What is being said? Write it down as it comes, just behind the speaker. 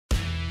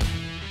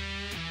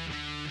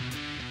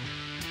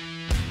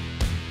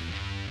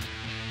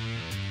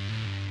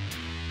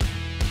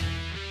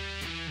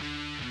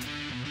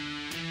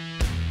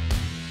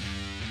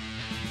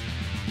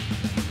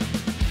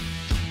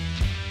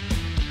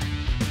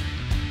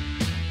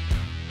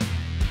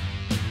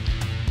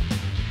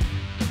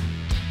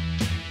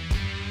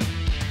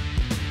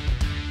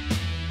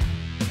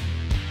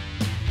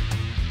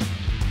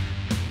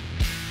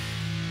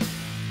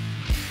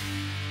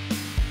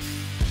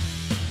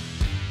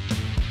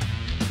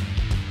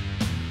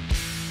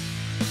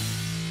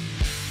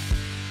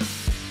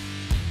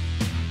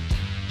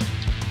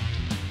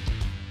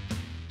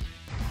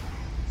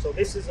So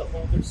this is a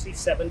Holder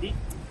C70.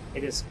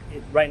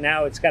 Right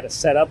now it's got a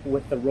setup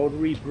with the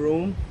rotary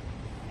broom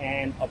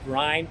and a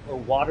brine or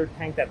water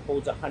tank that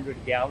holds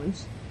 100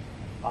 gallons.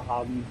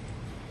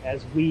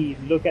 As we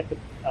look at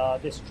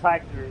this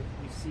tractor,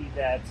 we see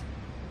that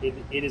it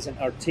is an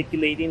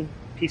articulating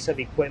piece of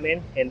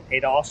equipment, and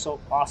it also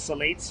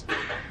oscillates.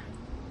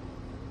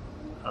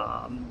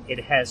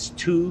 It has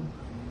two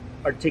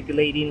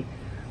articulating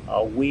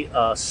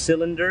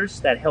cylinders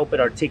that help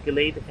it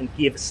articulate and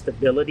give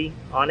stability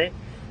on it.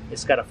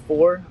 It's got a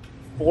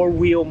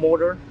four-wheel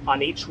motor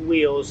on each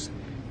wheels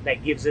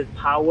that gives it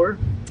power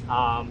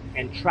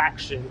and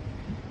traction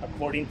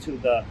according to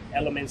the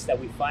elements that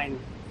we find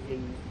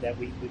that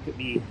we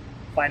could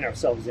find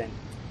ourselves in.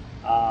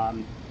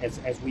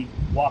 As we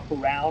walk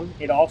around,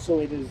 it also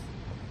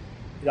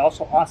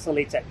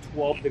oscillates at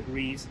 12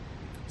 degrees,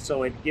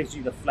 so it gives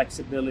you the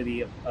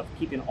flexibility of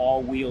keeping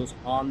all wheels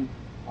on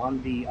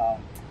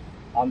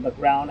the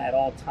ground at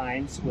all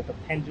times, with a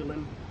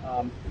pendulum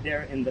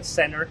there in the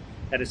center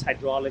that is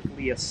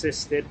hydraulically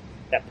assisted,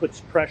 that puts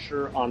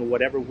pressure on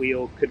whatever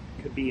wheel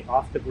could be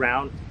off the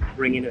ground,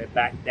 bringing it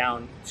back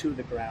down to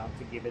the ground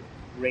to give it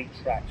great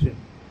traction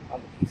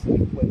on the piece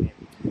of equipment.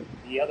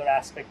 The other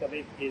aspect of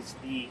it is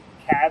the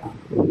cab.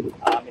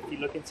 If you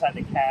look inside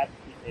the cab,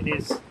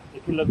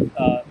 it can look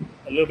a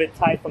little bit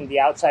tight from the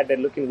outside, but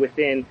looking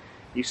within,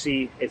 you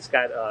see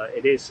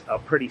it is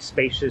pretty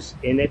spacious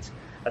in it.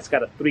 It's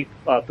got a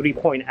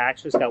three-point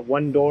axle. It's got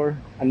one door,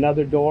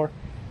 another door,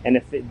 and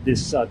if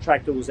this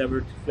tractor was ever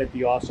to flip,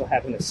 you also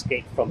have an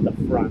escape from the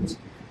front.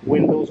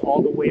 Windows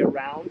all the way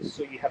around,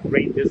 so you have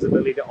great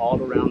visibility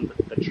all around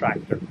the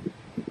tractor.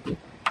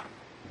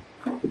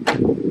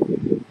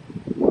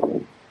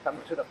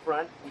 Coming to the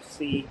front, we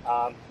see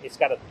it's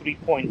got a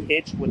three-point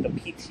hitch with a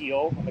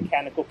PTO, a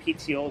mechanical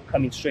PTO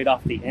coming straight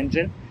off the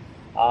engine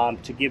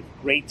to give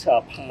great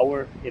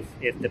power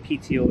if the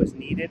PTO is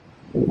needed,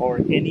 or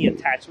any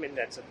attachment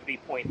that's a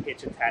three-point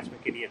hitch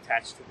attachment can be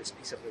attached to this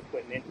piece of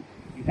equipment.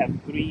 You have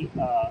three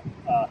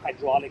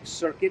hydraulic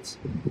circuits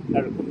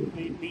that are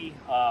completely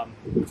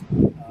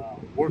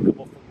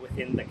workable from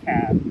within the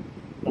cab.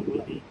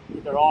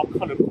 They're all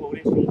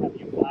color-coded, so you have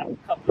your black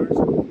couplers,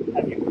 you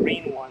have your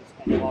green ones,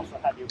 and you also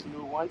have your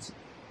blue ones.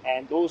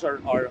 And those are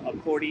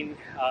according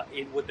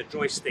in with the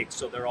joystick,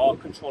 so they're all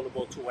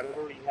controllable to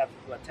whatever you have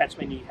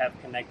attachment you have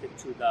connected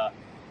to the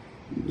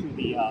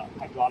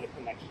hydraulic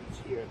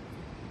connections here.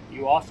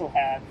 You also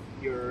have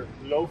your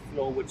low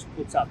flow, which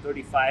puts out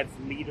 35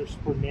 liters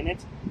per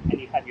minute,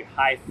 and you have your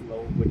high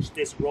flow, which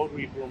this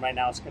rotary broom right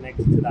now is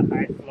connected to the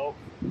high flow.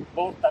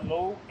 Both the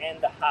low and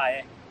the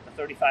high, the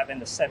 35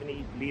 and the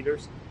 70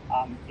 liters,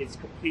 is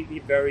completely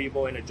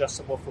variable and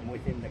adjustable from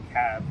within the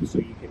cab. So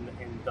you can,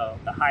 and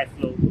the high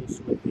flow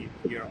goes with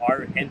your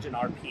engine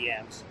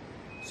RPMs,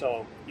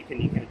 so you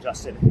can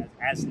adjust it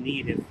as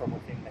needed from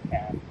within the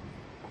cab.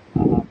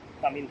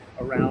 Coming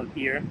around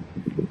here,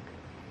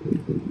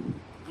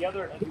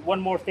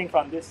 one more thing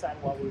from this side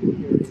while we're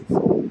here is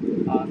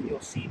you'll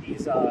see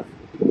these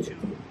two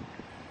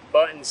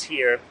buttons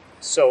here.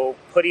 So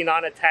putting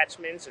on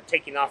attachments or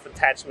taking off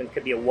attachment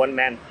could be a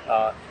one-man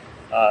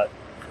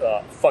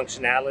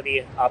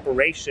functionality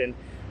operation.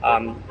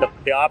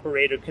 The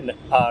operator can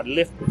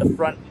lift the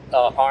front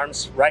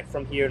arms right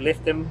from here,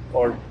 lift them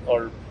or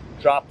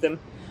drop them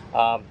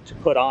to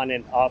put on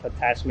and off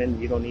attachment.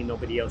 You don't need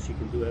nobody else. You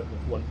can do it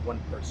with one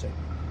person.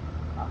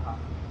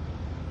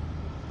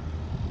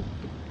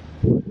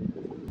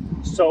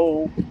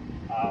 So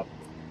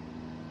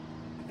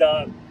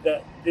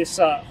this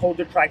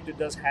Holder tractor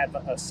does have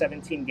a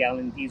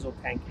 17-gallon diesel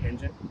tank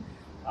engine,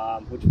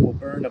 which will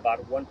burn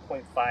about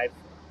 1.5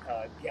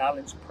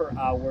 gallons per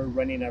hour,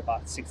 running at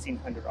about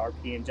 1600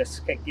 RPM.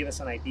 Just to give us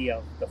an idea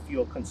of the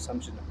fuel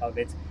consumption of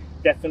it.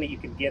 Definitely you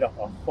can get a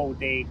whole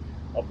day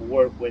of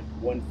work with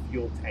one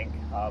fuel tank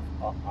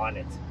on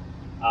it.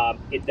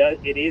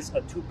 It is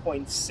a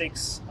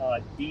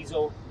 2.6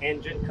 diesel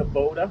engine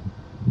Kubota,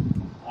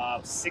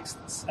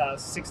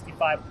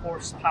 65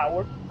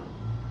 horsepower,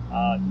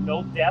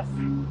 no def.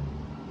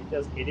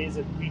 It is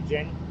a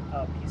regen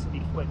piece of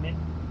equipment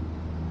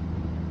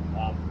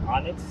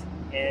on it,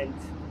 and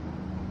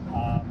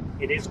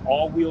it is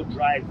all-wheel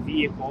drive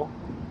vehicle,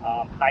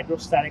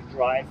 hydrostatic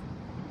drive,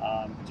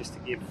 just to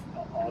give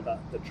all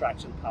the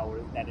traction power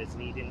that is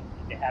needed.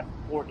 They have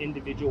 4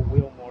 individual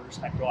wheel motors,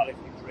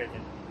 hydraulically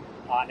driven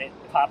on it.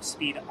 Top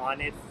speed on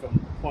it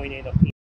from point A to